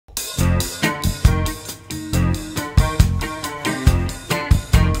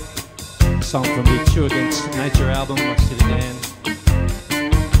song from the True Against Nature album by Steely.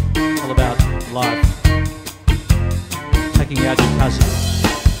 All about life, taking out your cousin.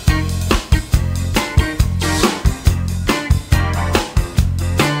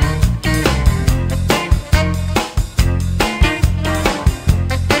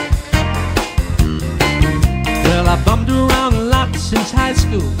 Well, I bummed around a lot since high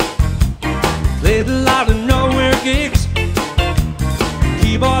school, played a lot of nowhere gigs,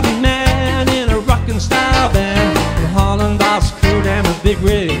 keyboard man in a rockin' style band, the Holland Boss crew and the big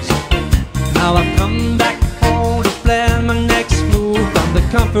rigs. Now I've come back home to plan my next move from the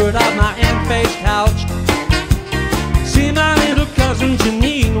comfort of my end-faced couch. See my little cousin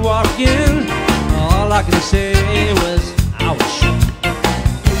Janine walk in, all I can say was ouch.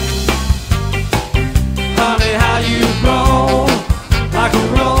 Honey, how you grow like a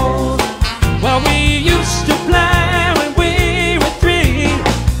rose. Well, we used to play when we were 3.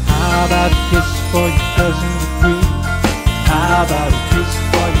 How about a kiss for your cousin Dupree? How about a kiss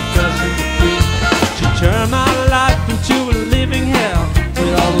for your cousin Dupree? She turned my life into a living hell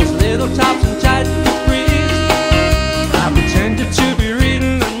with all those little tops and tight capris. I pretended to be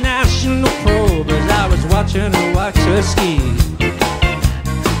reading the National Probe as I was watching her watch her ski.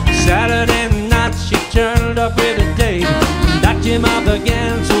 Saturday night she turned up with a date, knocked him up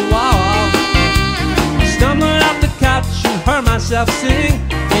against the wall. Stumbled off the couch and heard myself sing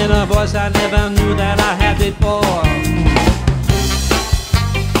in a voice I never knew that I had before.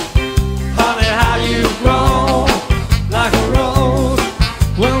 Honey, how you grow like a rose.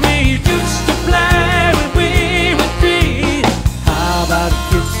 Well, we used to play when we were 3. How about a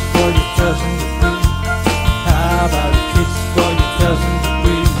kiss for your cousin Dupree? How about a kiss for your cousin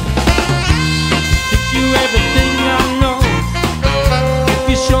Dupree? If you everything I know, if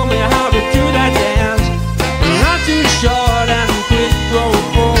you show me how to do that dance, not too short and quick throw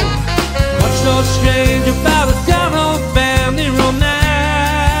full. What's so strange about a down-home family romance?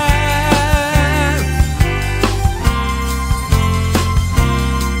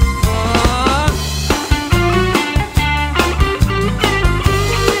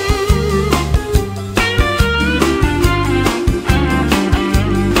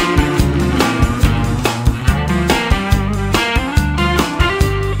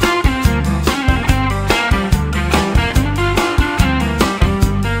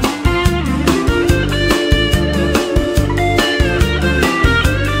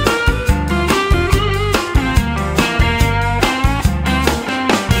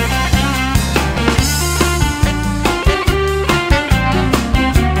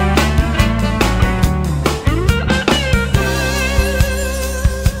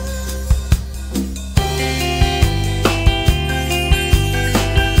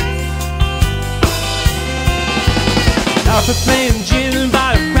 After playing gin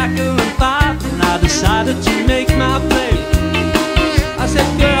by a crackle and fire, and I decided to make my play. I said,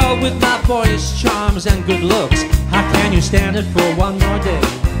 girl, with my boyish charms and good looks, how can you stand it for one more day?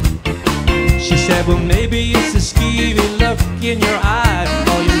 She said, well, maybe it's the skeevy look in your eye,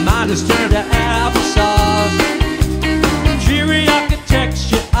 or your mind has turned to applesauce. Dreary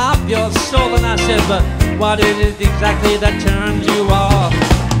architecture of your soul. And I said, but what is it exactly that turns you off?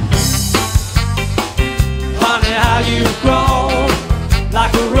 Honey, how you grow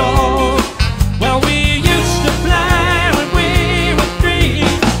like a rose. Well, we used to play when we were 3.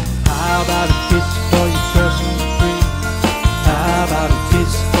 How about a kiss for your cousin Dupree? How about a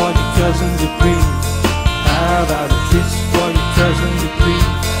kiss for your cousin Dupree? How about a kiss for your cousin Dupree?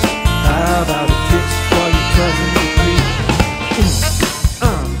 How about a kiss for your cousin Dupree?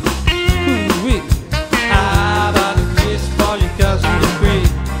 Ooh-wee. How about a kiss for your cousin Dupree?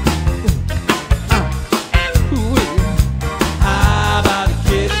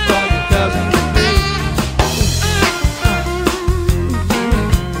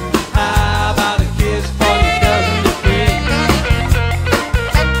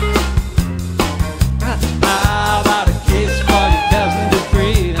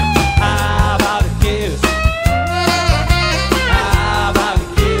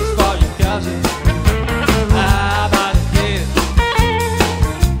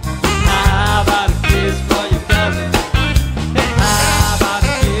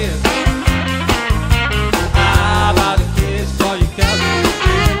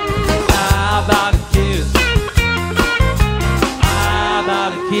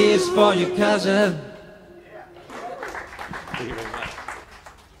 For your cousin.